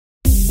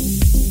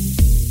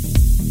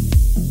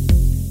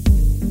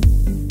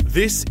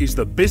This is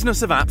the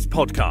Business of Apps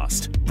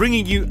podcast,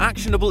 bringing you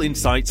actionable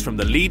insights from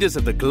the leaders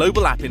of the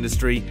global app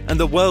industry and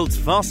the world's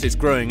fastest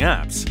growing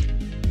apps.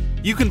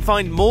 You can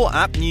find more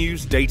app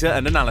news, data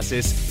and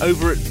analysis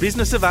over at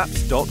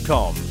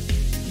businessofapps.com.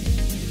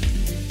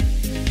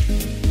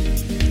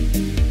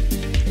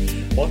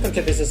 Welcome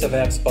to Business of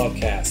Apps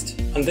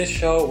podcast. On this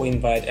show, we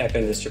invite app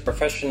industry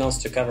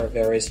professionals to cover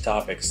various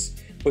topics.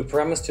 We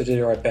promise to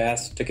do our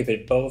best to keep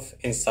it both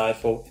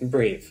insightful and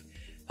brief.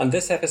 On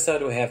this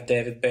episode, we have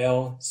David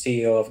Bell,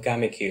 CEO of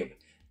Gummicube.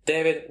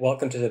 David,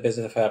 welcome to the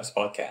Business of Apps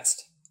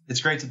podcast.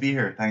 It's great to be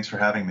here. Thanks for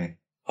having me.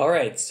 All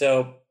right.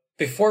 So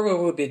before we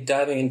will be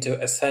diving into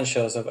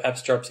essentials of App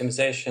Store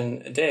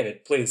optimization,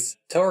 David, please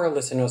tell our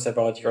listeners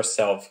about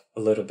yourself a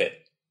little bit.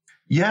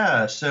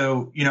 Yeah.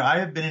 So,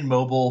 I have been in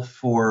mobile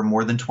for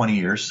more than 20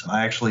 years.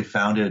 I actually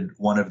founded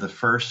one of the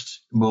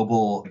first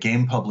mobile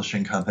game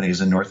publishing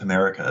companies in North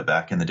America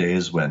back in the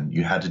days when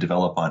you had to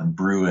develop on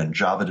Brew and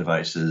Java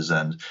devices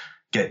and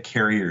get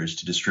carriers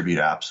to distribute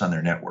apps on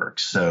their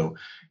networks. So,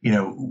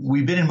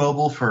 I've been in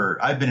mobile for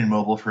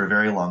a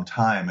very long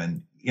time.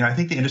 And, I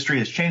think the industry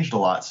has changed a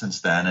lot since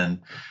then.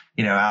 And,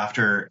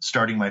 after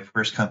starting my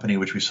first company,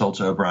 which we sold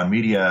to Oberon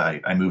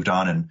Media, I moved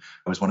on and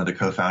I was one of the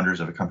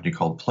co-founders of a company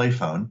called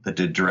Playphone that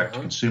did direct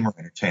consumer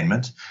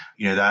entertainment.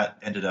 That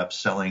ended up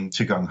selling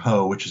to Gung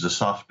Ho, which is a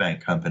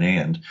SoftBank company.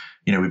 And,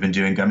 we've been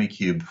doing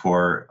Gummicube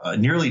for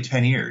nearly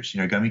 10 years.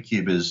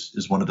 Gummicube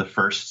is one of the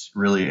first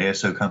really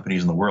ASO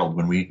companies in the world.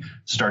 When we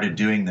started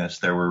doing this,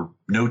 there were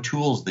no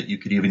tools that you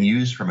could even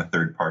use from a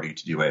third party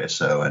to do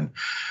ASO. And,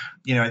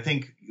 I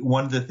think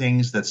one of the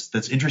things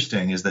that's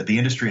interesting is that the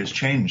industry has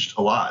changed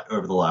a lot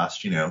over the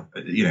last, 10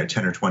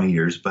 or 20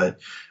 years. But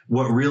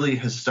what really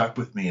has stuck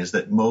with me is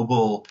that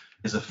mobile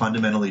is a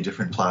fundamentally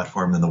different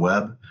platform than the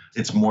web.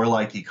 It's more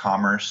like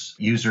e-commerce.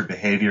 User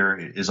behavior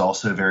is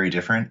also very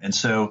different. And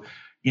so,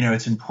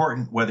 it's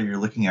important whether you're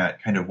looking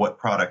at kind of what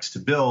products to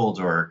build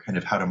or kind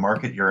of how to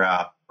market your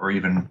app or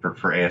even for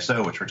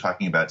ASO, which we're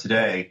talking about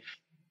today,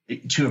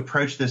 to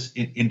approach this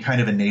in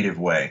kind of a native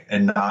way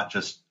and not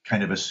just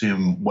kind of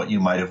assume what you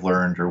might have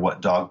learned or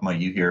what dogma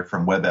you hear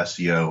from web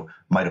SEO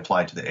might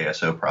apply to the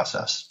ASO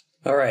process.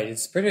 All right.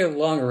 It's a pretty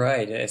long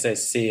ride as I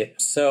see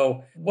it.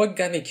 So what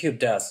Gummicube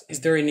does,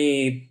 is there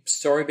any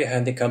story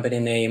behind the company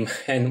name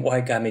and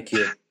why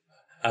Gummicube?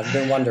 I've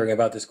been wondering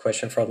about this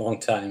question for a long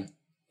time.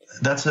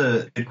 That's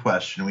a good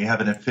question. We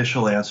have an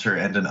official answer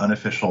and an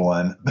unofficial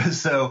one.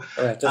 So,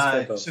 all right,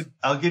 so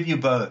I'll give you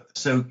both.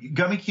 So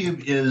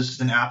Gummicube is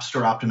an app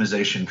store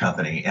optimization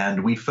company,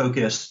 and we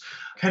focus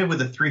kind of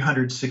with a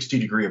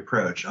 360-degree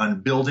approach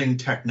on building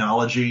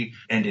technology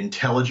and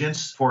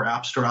intelligence for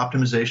app store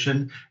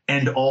optimization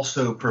and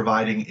also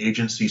providing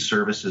agency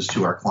services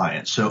to our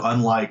clients. So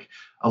unlike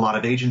a lot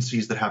of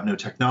agencies that have no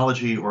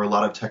technology or a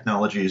lot of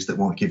technologies that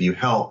won't give you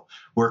help,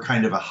 we're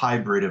kind of a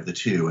hybrid of the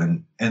two.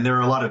 And there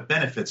are a lot of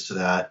benefits to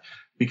that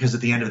because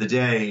at the end of the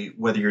day,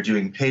 whether you're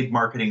doing paid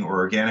marketing or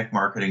organic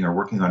marketing or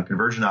working on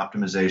conversion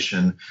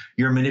optimization,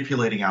 you're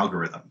manipulating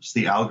algorithms.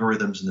 The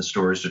algorithms in the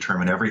stores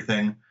determine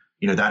everything.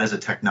 That is a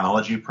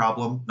technology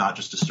problem, not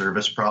just a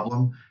service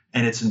problem.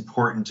 And it's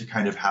important to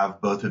kind of have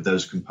both of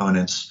those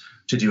components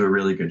to do a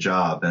really good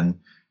job. And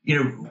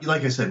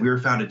like I said, we were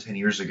founded 10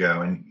 years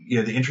ago. And,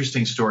 the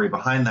interesting story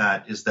behind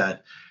that is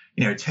that,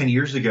 10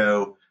 years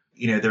ago,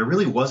 there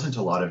really wasn't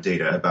a lot of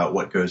data about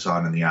what goes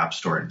on in the App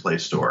Store and Play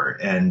Store.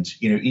 And,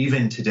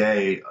 even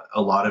today,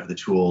 a lot of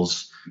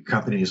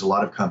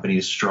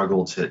companies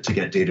struggle to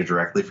get data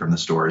directly from the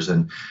stores.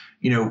 And,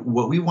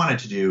 what we wanted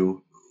to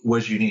do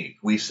was unique.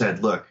 We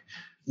said, look,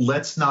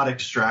 let's not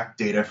extract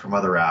data from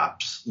other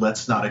apps.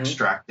 Let's not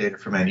extract data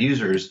from end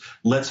users.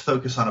 Let's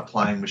focus on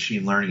applying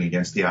machine learning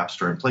against the App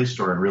Store and Play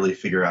Store and really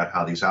figure out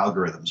how these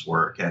algorithms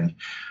work. And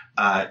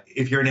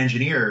if you're an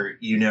engineer,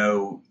 you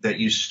know that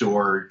you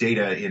store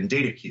data in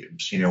data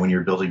cubes, when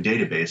you're building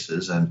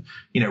databases. And,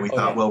 we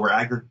thought, well,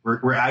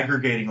 we're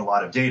aggregating a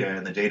lot of data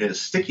and the data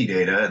is sticky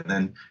data. And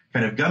then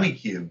kind of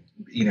Gummicube,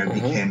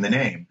 became the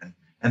name.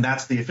 And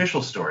that's the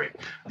official story.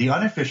 The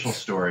unofficial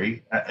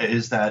story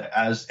is that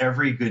as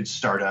every good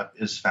startup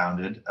is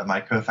founded,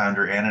 my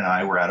co-founder Ann and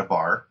I were at a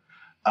bar,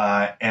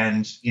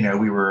 and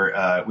we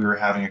were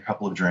having a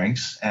couple of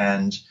drinks,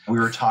 and we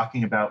were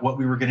talking about what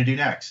we were going to do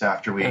next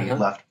after we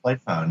left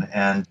Playphone.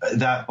 And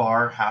that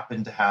bar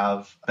happened to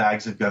have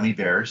bags of gummy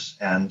bears,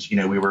 and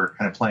we were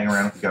kind of playing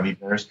around with the gummy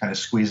bears, kind of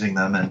squeezing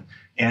them, and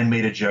Ann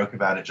made a joke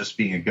about it just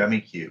being a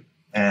Gummicube.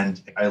 And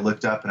I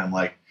looked up and I'm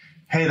like,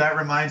 hey, that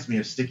reminds me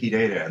of sticky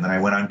data. And then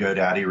I went on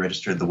GoDaddy,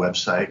 registered the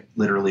website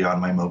literally on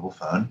my mobile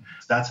phone.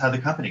 That's how the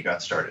company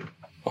got started.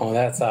 Oh,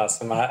 that's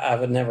awesome. I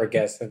would never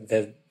guess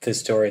this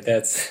story.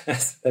 That's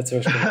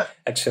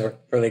actually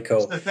really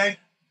cool. So thank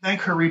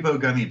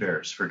Haribo Gummy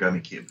Bears for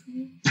Gummicube.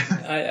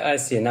 I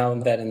see. Now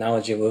that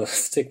analogy will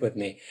stick with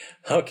me.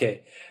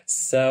 Okay.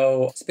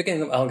 So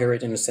speaking of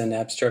algorithms and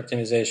app store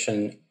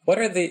optimization, what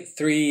are the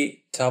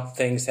 3 top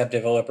things app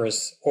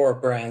developers or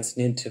brands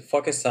need to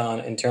focus on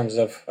in terms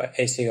of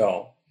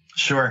ACO?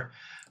 Sure.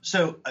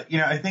 So,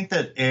 I think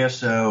that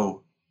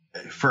ASO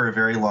for a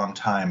very long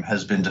time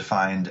has been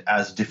defined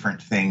as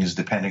different things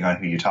depending on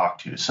who you talk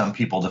to. Some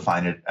people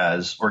define it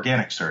as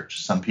organic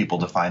search. Some people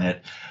define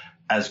it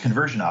as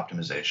conversion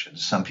optimization.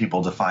 Some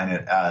people define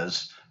it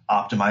as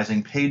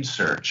optimizing paid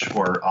search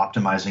or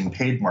optimizing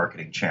paid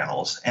marketing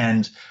channels.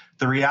 And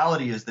the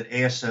reality is that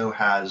ASO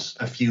has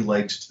a few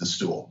legs to the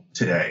stool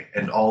today,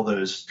 and all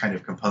those kind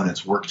of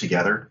components work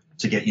together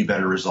to get you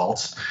better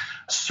results.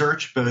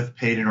 Search, both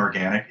paid and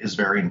organic, is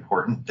very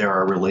important. There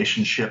are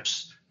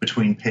relationships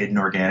between paid and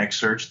organic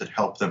search that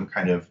help them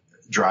kind of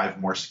drive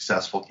more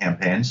successful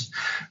campaigns.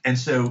 And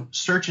so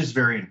search is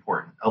very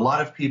important. A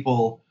lot of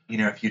people,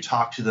 if you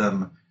talk to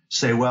them,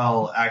 say,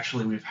 well,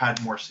 actually, we've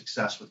had more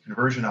success with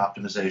conversion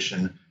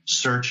optimization.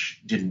 Search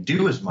didn't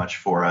do as much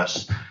for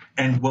us.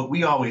 And what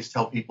we always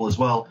tell people is,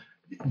 well,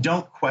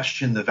 don't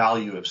question the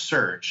value of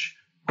search.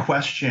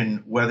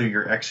 Question whether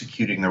you're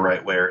executing the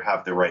right way or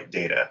have the right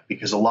data,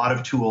 because a lot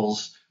of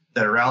tools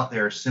that are out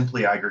there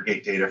simply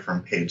aggregate data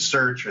from paid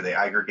search, or they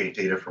aggregate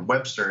data from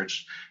web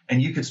search,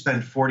 and you could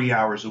spend 40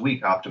 hours a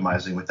week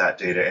optimizing with that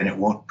data and it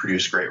won't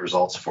produce great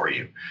results for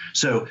you.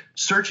 So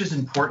search is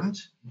important,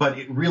 but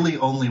it really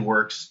only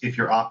works if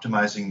you're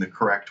optimizing the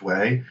correct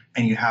way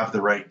and you have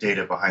the right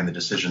data behind the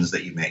decisions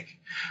that you make.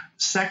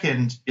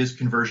 Second is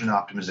conversion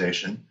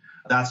optimization.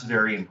 That's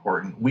very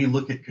important. We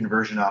look at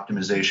conversion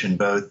optimization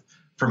both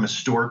from a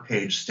store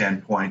page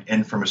standpoint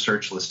and from a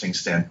search listing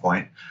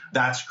standpoint.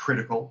 That's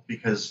critical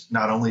because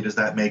not only does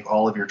that make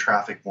all of your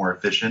traffic more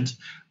efficient,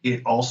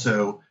 it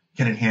also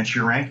can enhance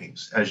your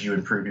rankings as you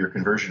improve your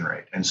conversion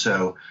rate. And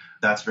so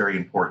that's very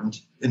important.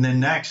 And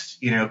then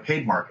next,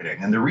 paid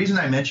marketing. And the reason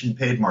I mentioned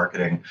paid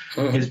marketing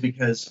is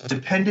because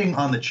depending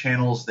on the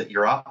channels that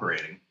you're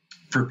operating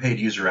for paid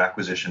user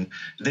acquisition,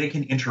 they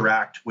can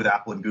interact with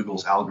Apple and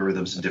Google's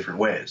algorithms in different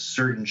ways.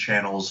 Certain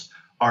channels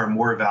are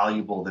more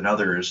valuable than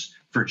others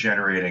for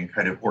generating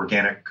kind of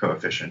organic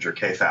coefficient or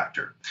K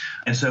factor.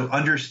 And so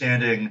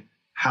understanding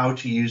how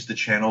to use the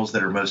channels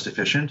that are most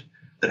efficient,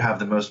 that have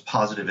the most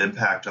positive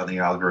impact on the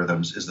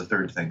algorithms, is the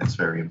third thing that's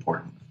very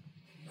important.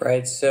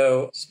 Right.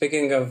 So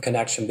speaking of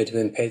connection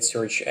between paid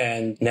search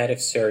and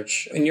native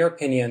search, in your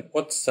opinion,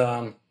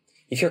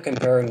 if you're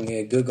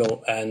comparing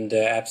Google and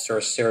App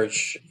Store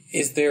search,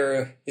 is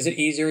it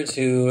easier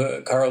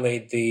to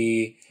correlate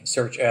the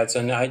search ads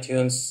on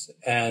iTunes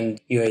and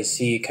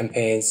UAC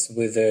campaigns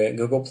with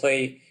Google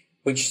Play?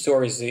 Which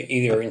store is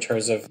easier in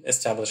terms of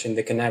establishing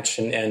the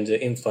connection and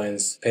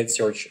influence paid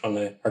search on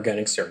the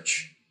organic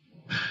search?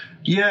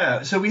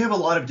 Yeah, so we have a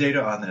lot of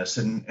data on this,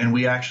 and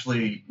we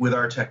actually, with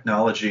our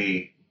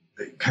technology,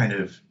 kind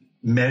of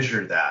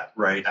measure that,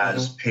 right,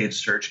 as paid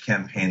search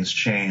campaigns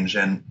change.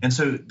 And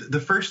so the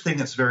first thing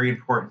that's very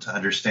important to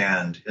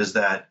understand is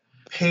that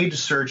paid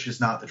search is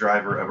not the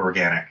driver of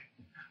organic.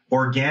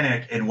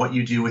 Organic and what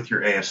you do with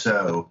your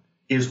ASO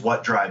is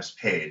what drives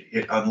paid.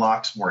 It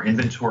unlocks more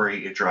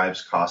inventory. It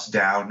drives costs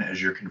down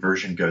as your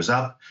conversion goes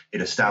up.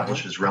 It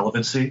establishes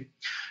relevancy.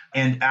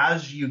 And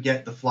as you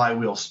get the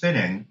flywheel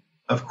spinning,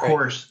 of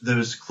course,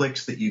 those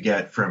clicks that you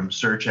get from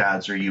search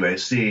ads or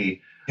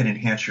UAC can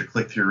enhance your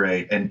click-through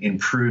rate and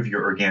improve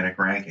your organic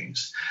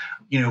rankings.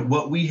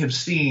 What we have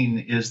seen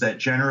is that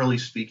generally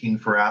speaking,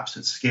 for apps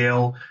at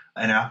scale,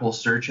 an Apple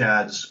search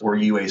ads or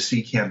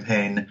UAC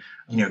campaign,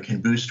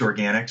 can boost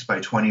organics by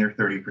 20 or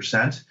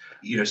 30%,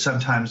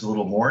 sometimes a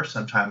little more,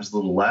 sometimes a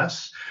little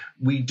less.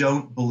 We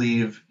don't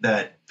believe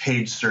that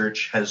paid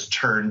search has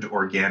turned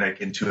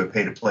organic into a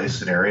pay-to-play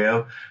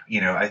scenario.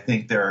 I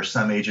think there are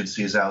some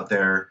agencies out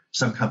there,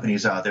 some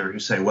companies out there who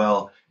say,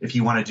 well, if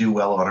you want to do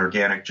well on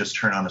organic, just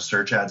turn on a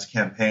search ads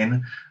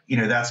campaign.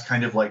 That's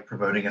kind of like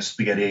promoting a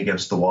spaghetti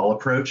against the wall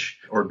approach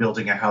or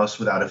building a house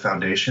without a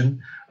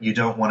foundation. You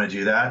don't want to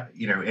do that.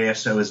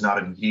 ASO is not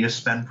a media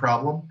spend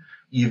problem.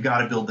 You've got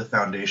to build the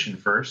foundation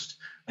first.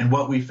 And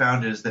what we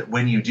found is that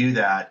when you do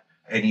that,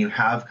 and you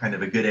have kind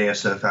of a good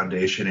ASO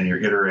foundation and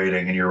you're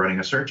iterating and you're running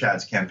a search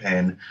ads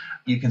campaign,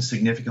 you can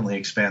significantly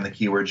expand the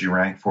keywords you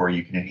rank for.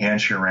 You can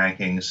enhance your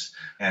rankings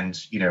and,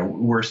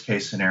 worst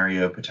case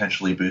scenario,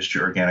 potentially boost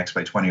your organics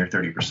by 20 or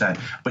 30%.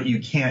 But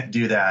you can't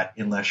do that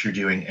unless you're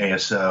doing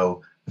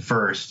ASO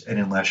first and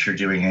unless you're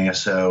doing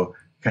ASO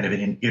kind of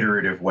in an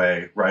iterative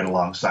way right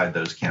alongside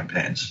those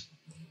campaigns.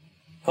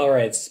 All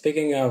right.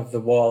 Speaking of the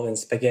wall and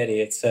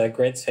spaghetti, it's a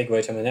great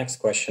segue to my next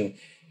question.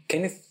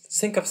 Can you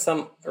think of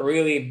some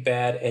really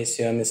bad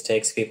ASO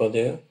mistakes people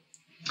do?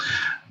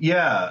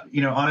 Yeah,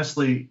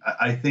 honestly,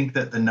 I think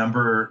that the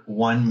number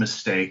one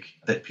mistake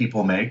that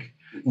people make,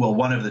 well,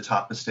 one of the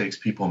top mistakes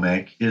people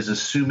make is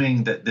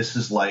assuming that this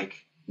is like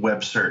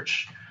web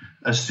search,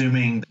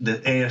 assuming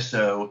that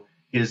ASO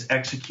is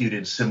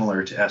executed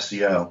similar to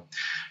SEO.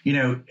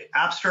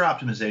 App Store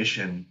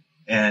optimization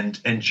and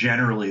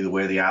generally the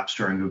way the App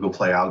Store and Google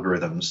Play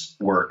algorithms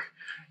work,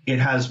 it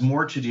has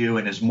more to do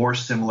and is more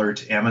similar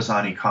to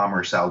Amazon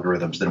e-commerce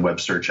algorithms than web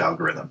search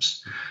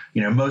algorithms.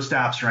 Most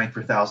apps rank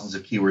for thousands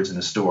of keywords in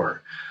a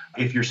store.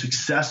 If you're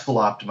successful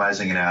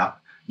optimizing an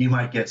app, you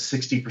might get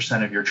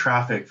 60% of your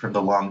traffic from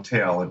the long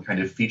tail and kind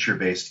of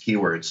feature-based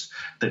keywords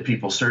that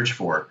people search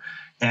for.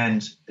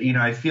 And,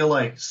 I feel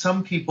like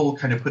some people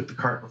kind of put the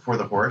cart before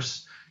the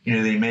horse.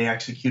 They may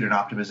execute an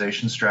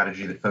optimization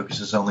strategy that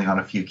focuses only on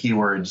a few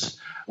keywords,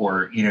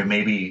 or,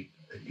 maybe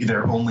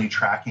they're only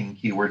tracking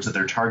keywords that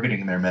they're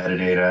targeting in their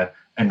metadata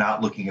and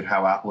not looking at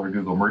how Apple or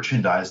Google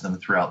merchandise them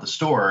throughout the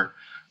store.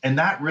 And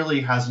that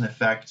really has an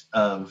effect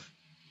of,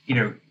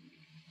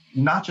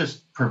 not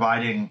just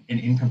providing an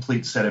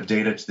incomplete set of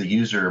data to the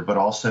user, but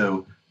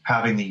also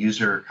having the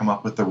user come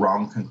up with the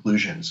wrong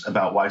conclusions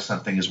about why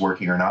something is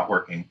working or not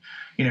working.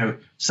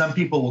 Some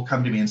people will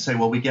come to me and say,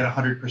 well, we get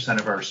 100%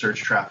 of our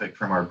search traffic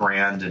from our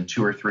brand and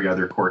 2 or 3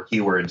 other core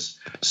keywords,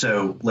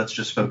 so let's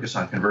just focus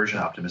on conversion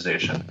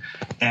optimization.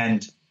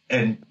 And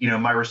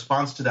my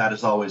response to that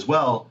is always,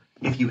 well,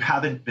 if you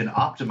haven't been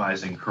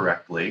optimizing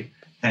correctly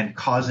and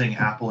causing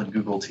Apple and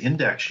Google to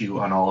index you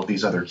on all of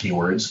these other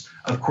keywords,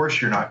 of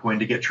course you're not going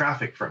to get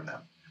traffic from them,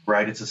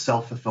 right? It's a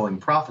self-fulfilling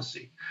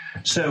prophecy.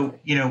 So,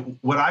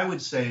 what I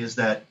would say is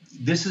that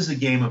this is a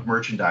game of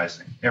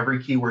merchandising.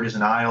 Every keyword is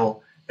an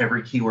aisle.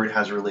 Every keyword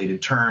has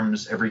related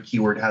terms. Every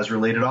keyword has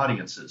related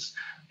audiences.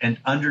 And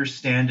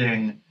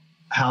understanding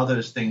how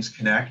those things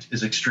connect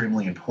is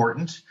extremely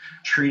important.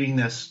 Treating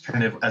this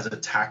kind of as a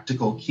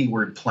tactical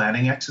keyword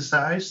planning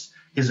exercise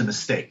is a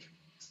mistake.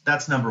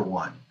 That's number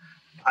one.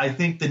 I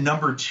think the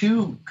number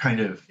 2 kind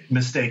of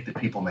mistake that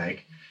people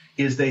make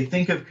is they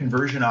think of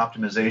conversion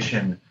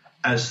optimization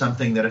as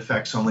something that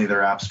affects only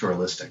their App Store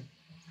listing.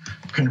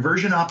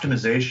 Conversion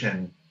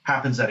optimization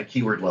happens at a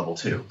keyword level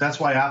too. That's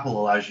why Apple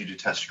allows you to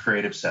test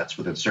creative sets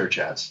within search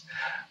ads.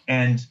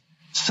 And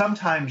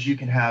sometimes you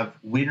can have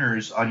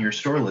winners on your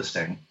store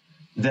listing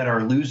that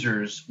are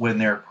losers when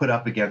they're put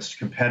up against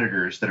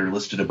competitors that are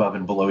listed above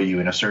and below you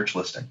in a search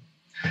listing.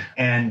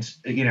 And,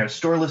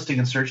 store listing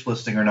and search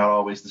listing are not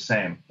always the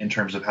same in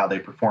terms of how they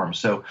perform.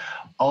 So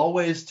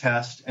always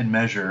test and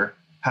measure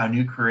how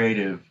new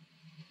creative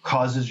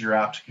causes your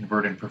app to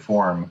convert and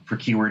perform for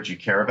keywords you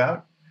care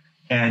about,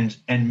 and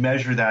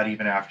measure that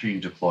even after you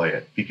deploy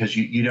it, because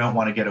you don't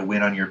want to get a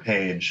win on your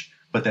page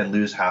but then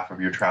lose half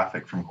of your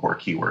traffic from core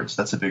keywords.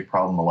 That's a big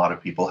problem a lot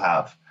of people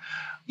have.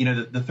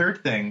 The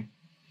third thing,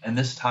 and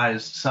this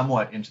ties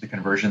somewhat into the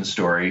conversion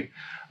story,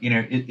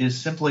 it is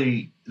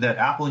simply that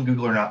Apple and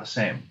Google are not the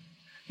same.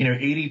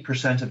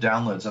 80% of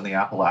downloads on the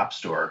Apple App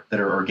Store that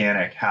are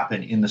organic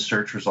happen in the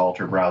search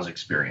result or browse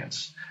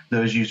experience.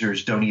 Those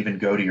users don't even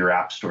go to your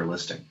App Store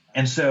listing.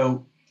 And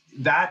so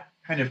that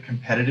kind of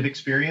competitive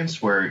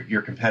experience where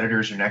your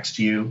competitors are next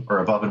to you or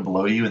above and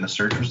below you in the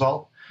search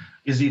result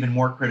is even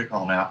more critical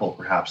on Apple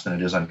perhaps than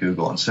it is on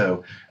Google. And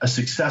so a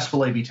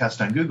successful A/B test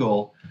on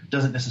Google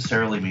doesn't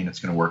necessarily mean it's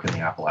going to work in the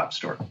Apple App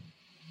Store.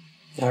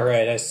 All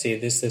right, I see.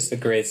 This is a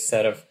great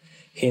set of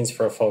hints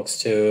for folks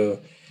to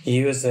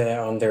use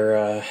on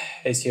their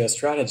ASO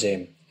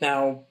strategy.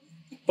 Now,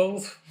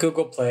 both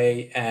Google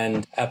Play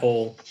and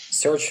Apple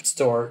Search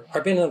Store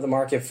have been on the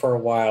market for a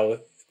while.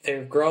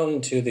 They've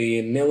grown to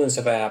the millions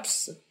of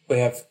apps. We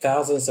have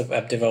thousands of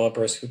app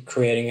developers who are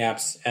creating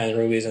apps and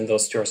releasing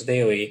those stores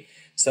daily.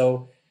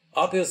 So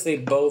obviously,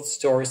 both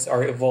stores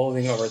are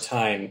evolving over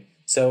time.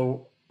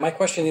 So my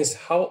question is,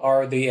 how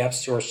are the app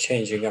stores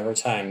changing over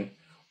time?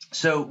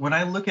 So when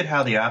I look at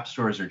how the app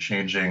stores are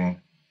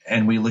changing,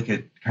 and we look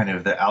at kind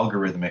of the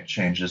algorithmic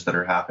changes that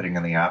are happening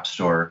in the App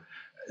Store,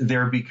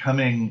 they're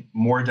becoming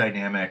more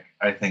dynamic,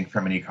 I think,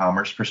 from an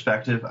e-commerce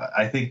perspective.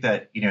 I think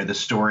that, the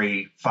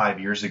story 5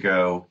 years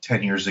ago,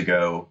 10 years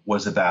ago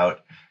was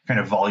about kind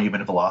of volume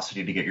and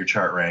velocity to get your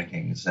chart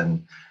rankings,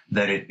 and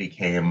that it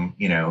became,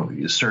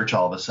 search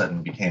all of a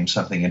sudden became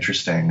something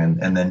interesting,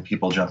 and then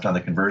people jumped on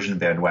the conversion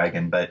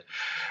bandwagon. But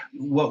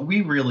what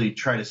we really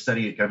try to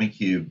study at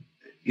Gummicube,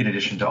 in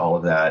addition to all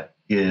of that,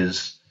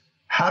 is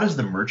how does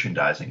the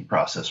merchandising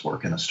process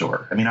work in the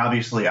store? I mean,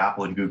 obviously,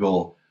 Apple and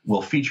Google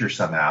will feature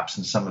some apps,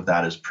 and some of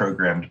that is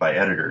programmed by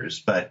editors.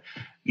 But,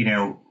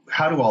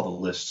 how do all the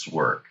lists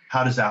work?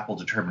 How does Apple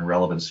determine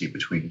relevancy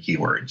between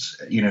keywords?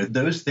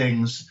 Those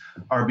things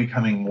are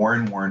becoming more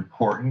and more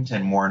important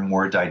and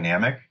more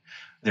dynamic.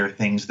 There are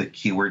things that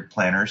keyword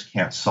planners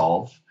can't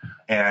solve.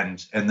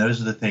 And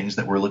those are the things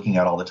that we're looking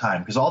at all the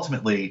time. Because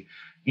ultimately,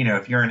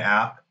 if you're an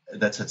app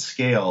that's at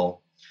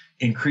scale,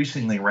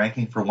 increasingly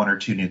ranking for 1 or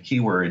 2 new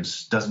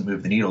keywords doesn't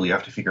move the needle. You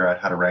have to figure out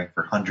how to rank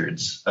for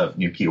hundreds of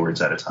new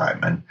keywords at a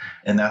time.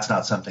 And that's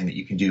not something that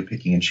you can do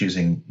picking and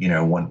choosing,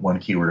 one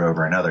keyword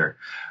over another.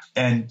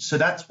 And so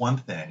that's one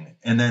thing.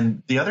 And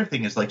then the other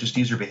thing is like just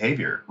user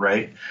behavior,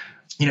 right?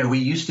 We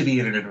used to be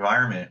in an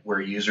environment where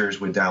users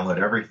would download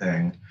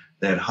everything.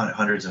 They had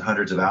hundreds and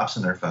hundreds of apps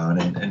on their phone,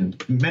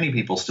 and many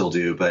people still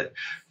do. But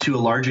to a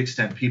large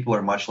extent, people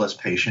are much less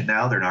patient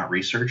now. They're not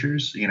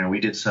researchers. We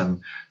did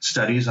some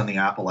studies on the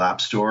Apple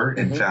App Store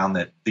and found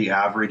that the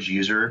average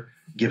user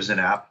gives an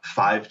app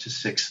 5 to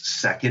 6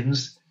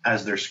 seconds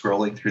as they're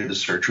scrolling through the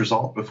search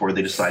result before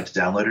they decide to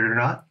download it or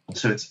not.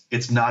 So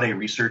it's not a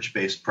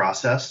research-based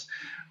process.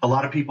 A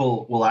lot of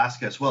people will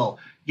ask us, well,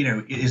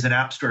 is an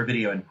App Store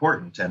video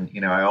important? And,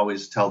 I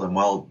always tell them,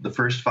 well, the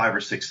first 5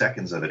 or 6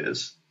 seconds of it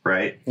is.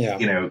 Right.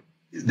 Yeah.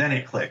 Then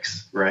it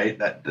clicks. Right.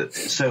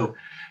 So,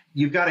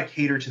 you've got to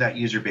cater to that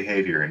user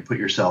behavior and put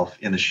yourself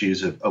in the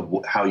shoes of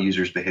how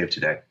users behave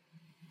today.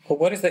 Well,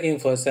 what is the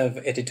influence of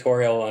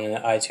editorial on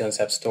an iTunes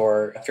App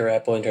Store after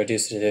Apple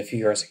introduced it a few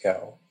years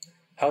ago?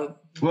 How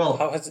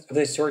has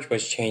the search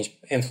was changed,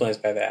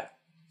 influenced by that?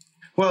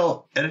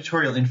 Well,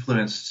 editorial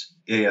influenced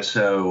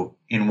ASO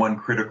in one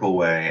critical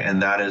way,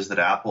 and that is that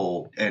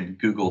Apple and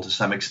Google, to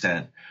some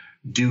extent,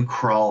 do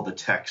crawl the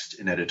text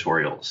in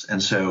editorials.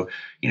 And so,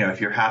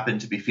 if you happen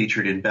to be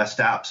featured in Best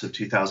Apps of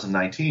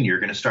 2019, you're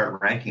going to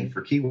start ranking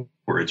for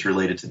keywords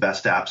related to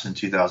Best Apps in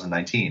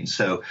 2019.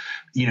 So,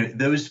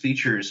 those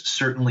features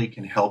certainly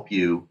can help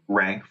you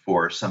rank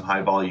for some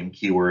high volume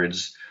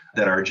keywords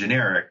that are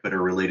generic but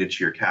are related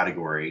to your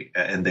category,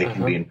 and they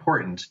can be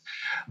important.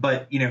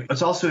 But,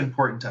 it's also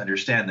important to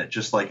understand that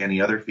just like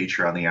any other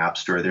feature on the App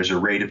Store, there's a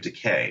rate of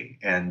decay,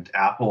 and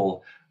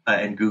Apple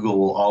and Google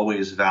will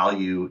always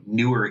value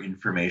newer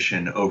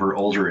information over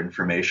older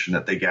information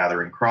that they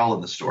gather and crawl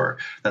in the store.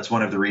 That's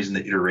one of the reasons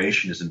that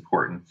iteration is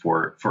important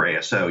for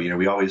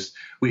ASO.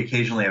 We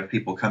occasionally have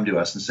people come to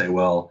us and say,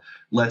 well,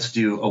 let's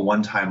do a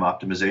one-time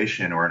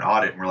optimization or an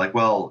audit. And we're like,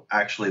 well,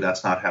 actually,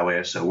 that's not how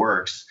ASO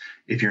works.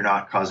 If you're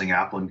not causing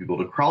Apple and Google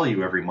to crawl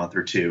you every month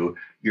or two,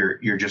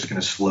 you're just going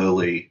to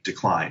slowly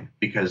decline,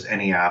 because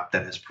any app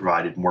that has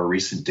provided more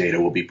recent data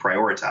will be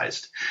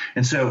prioritized.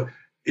 And so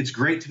it's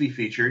great to be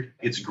featured.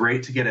 It's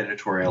great to get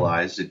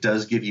editorialized. It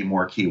does give you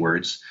more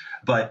keywords.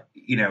 But,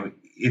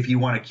 if you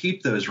want to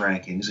keep those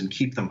rankings and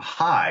keep them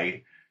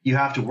high, you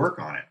have to work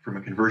on it from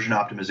a conversion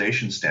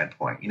optimization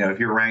standpoint. If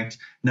you're ranked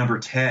number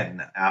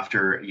 10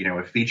 after,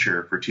 a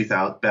feature for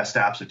Best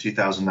Apps of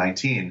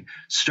 2019,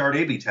 start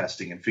A/B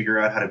testing and figure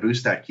out how to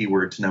boost that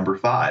keyword to number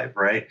 5,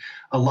 right?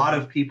 A lot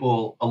of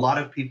people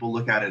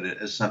look at it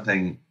as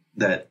something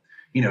that,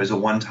 is a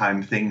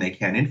one-time thing they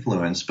can't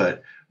influence.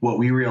 But what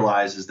we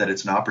realize is that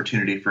it's an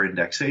opportunity for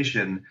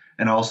indexation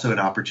and also an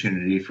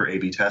opportunity for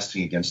A/B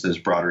testing against those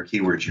broader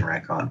keywords you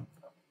rank on.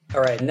 All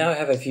right, now I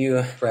have a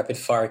few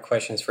rapid-fire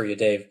questions for you,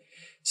 Dave.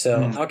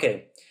 So,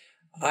 okay,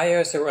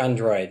 iOS or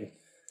Android?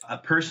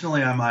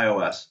 Personally, I'm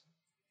iOS.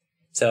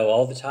 So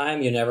all the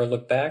time, you never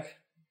look back?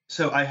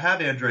 So I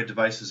have Android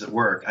devices at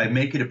work. I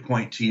make it a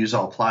point to use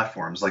all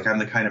platforms. Like, I'm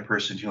the kind of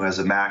person who has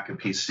a Mac, a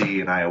PC,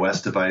 an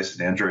iOS device,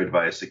 an Android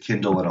device, a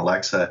Kindle, and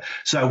Alexa.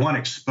 So I want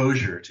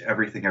exposure to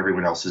everything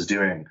everyone else is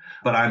doing.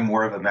 But I'm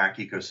more of a Mac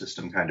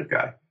ecosystem kind of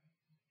guy.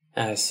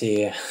 I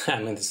see.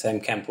 I'm in the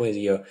same camp with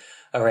you.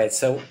 All right.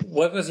 So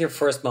what was your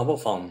first mobile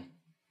phone?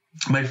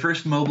 My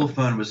first mobile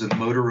phone was a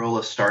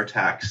Motorola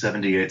StarTAC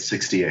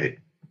 7868.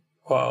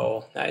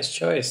 Whoa, nice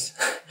choice.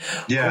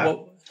 Yeah.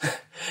 Well,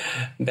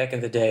 back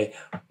in the day.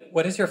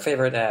 What is your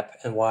favorite app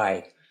and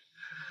why?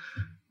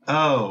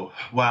 Oh,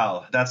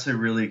 wow. That's a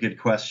really good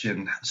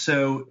question.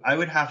 So I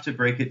would have to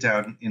break it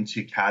down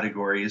into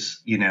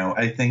categories.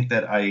 I think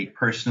that I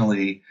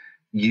personally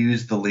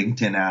use the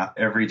LinkedIn app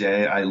every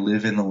day. I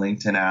live in the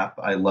LinkedIn app.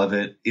 I love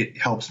it. It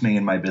helps me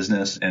in my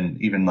business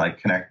and even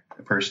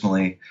connect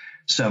personally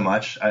so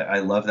much. I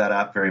love that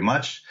app very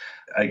much.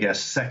 I guess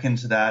second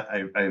to that,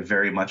 I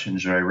very much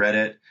enjoy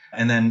Reddit.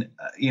 And then,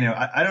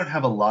 I don't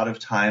have a lot of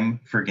time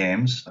for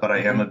games, but I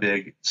am a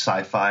big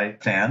sci-fi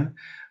fan.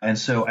 And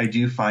so I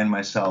do find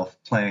myself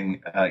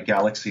playing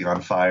Galaxy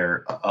on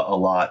Fire a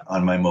lot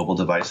on my mobile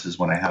devices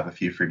when I have a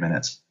few free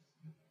minutes.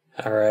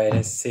 All right,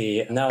 I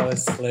see. Now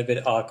it's a little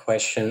bit odd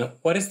question.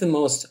 What is the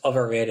most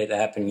overrated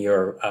app in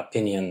your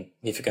opinion,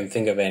 if you can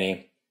think of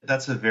any?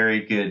 That's a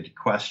very good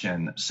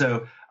question.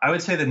 So I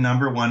would say the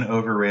number one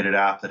overrated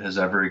app that has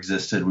ever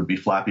existed would be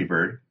Flappy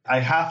Bird.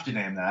 I have to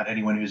name that.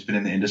 Anyone who's been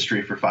in the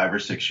industry for 5 or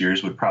 6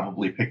 years would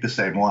probably pick the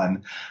same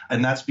one.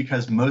 And that's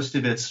because most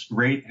of its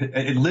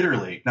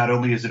literally, not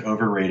only is it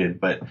overrated,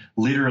 but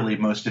literally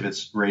most of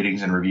its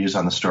ratings and reviews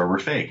on the store were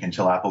fake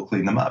until Apple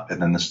cleaned them up. And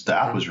then the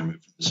app was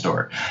removed from the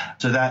store.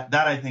 So that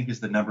I think is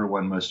the number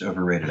one most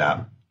overrated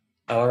app.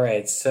 All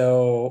right.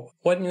 So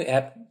what new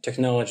app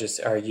technologies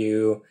are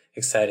you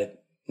excited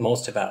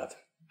most about?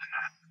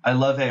 I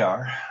love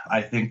AR.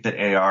 I think that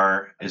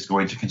AR is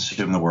going to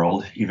consume the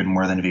world even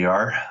more than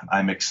VR.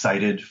 I'm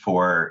excited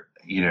for,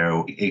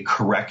 a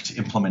correct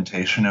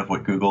implementation of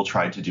what Google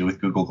tried to do with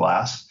Google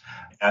Glass.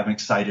 I'm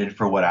excited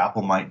for what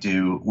Apple might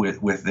do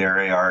with their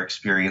AR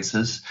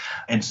experiences.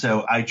 And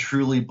so I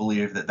truly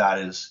believe that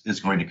is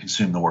going to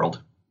consume the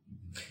world.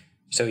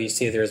 So you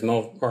see there's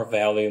more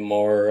value,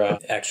 more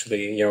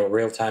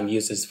real-time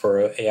uses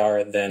for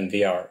AR than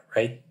VR,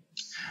 right?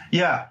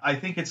 Yeah, I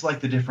think it's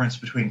like the difference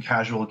between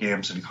casual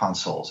games and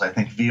consoles. I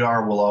think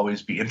VR will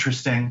always be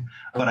interesting,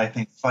 but I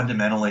think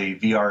fundamentally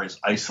VR is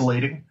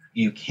isolating.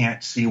 You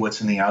can't see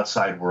what's in the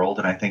outside world,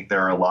 and I think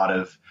there are a lot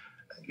of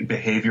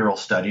behavioral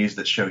studies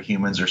that show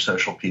humans are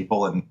social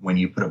people, and when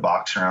you put a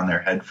box around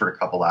their head for a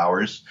couple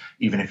hours,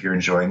 even if you're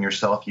enjoying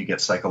yourself, you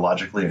get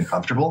psychologically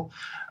uncomfortable.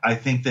 I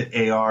think that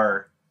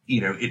AR,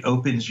 it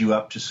opens you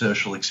up to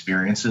social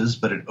experiences,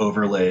 but it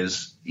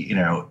overlays,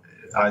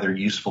 either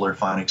useful or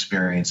fun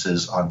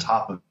experiences on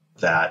top of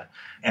that.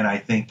 And I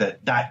think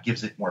that that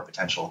gives it more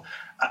potential.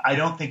 I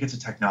don't think it's a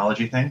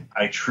technology thing.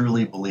 I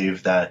truly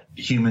believe that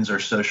humans are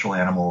social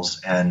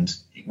animals and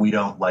we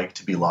don't like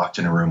to be locked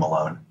in a room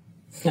alone.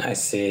 I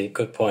see.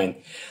 Good point.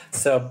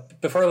 So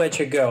before I let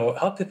you go,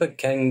 how people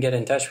can get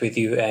in touch with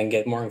you and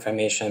get more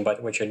information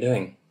about what you're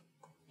doing?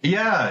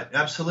 Yeah,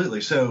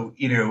 absolutely. So,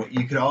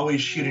 you could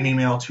always shoot an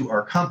email to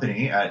our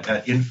company at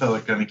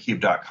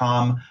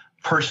info@gummicube.com.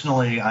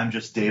 Personally, I'm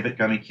just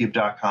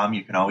dave@gummicube.com.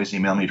 You can always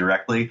email me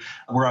directly.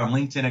 We're on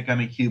LinkedIn at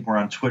Gummicube. We're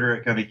on Twitter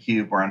at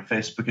Gummicube. We're on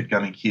Facebook at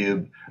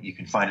Gummicube. You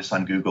can find us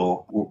on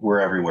Google.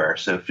 We're everywhere.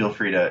 So feel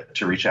free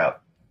to reach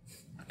out.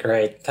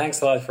 Great.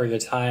 Thanks a lot for your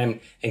time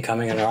and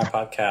coming on our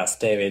podcast,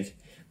 David.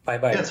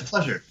 Bye-bye. Yeah, it's a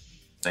pleasure.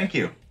 Thank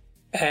you.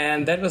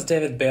 And that was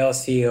David Bell,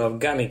 CEO of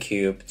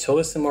Gummicube. To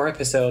listen to more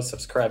episodes,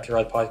 subscribe to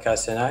our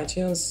podcast on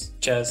iTunes.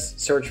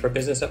 Just search for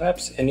Business of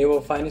Apps and you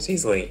will find us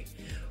easily.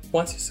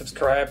 Once you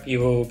subscribe, you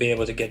will be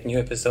able to get new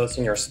episodes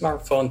on your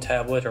smartphone,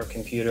 tablet, or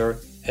computer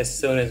as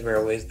soon as we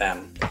release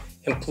them.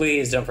 And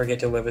please don't forget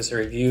to leave us a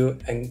review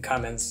and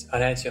comments on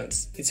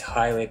iTunes. It's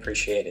highly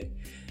appreciated.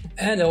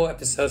 And all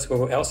episodes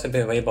will also be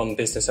available on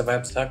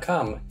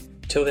businessofapps.com.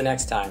 Till the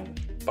next time,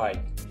 bye.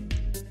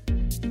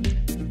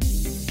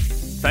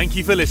 Thank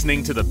you for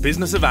listening to the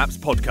Business of Apps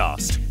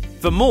podcast.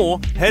 For more,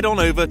 head on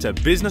over to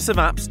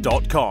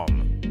businessofapps.com.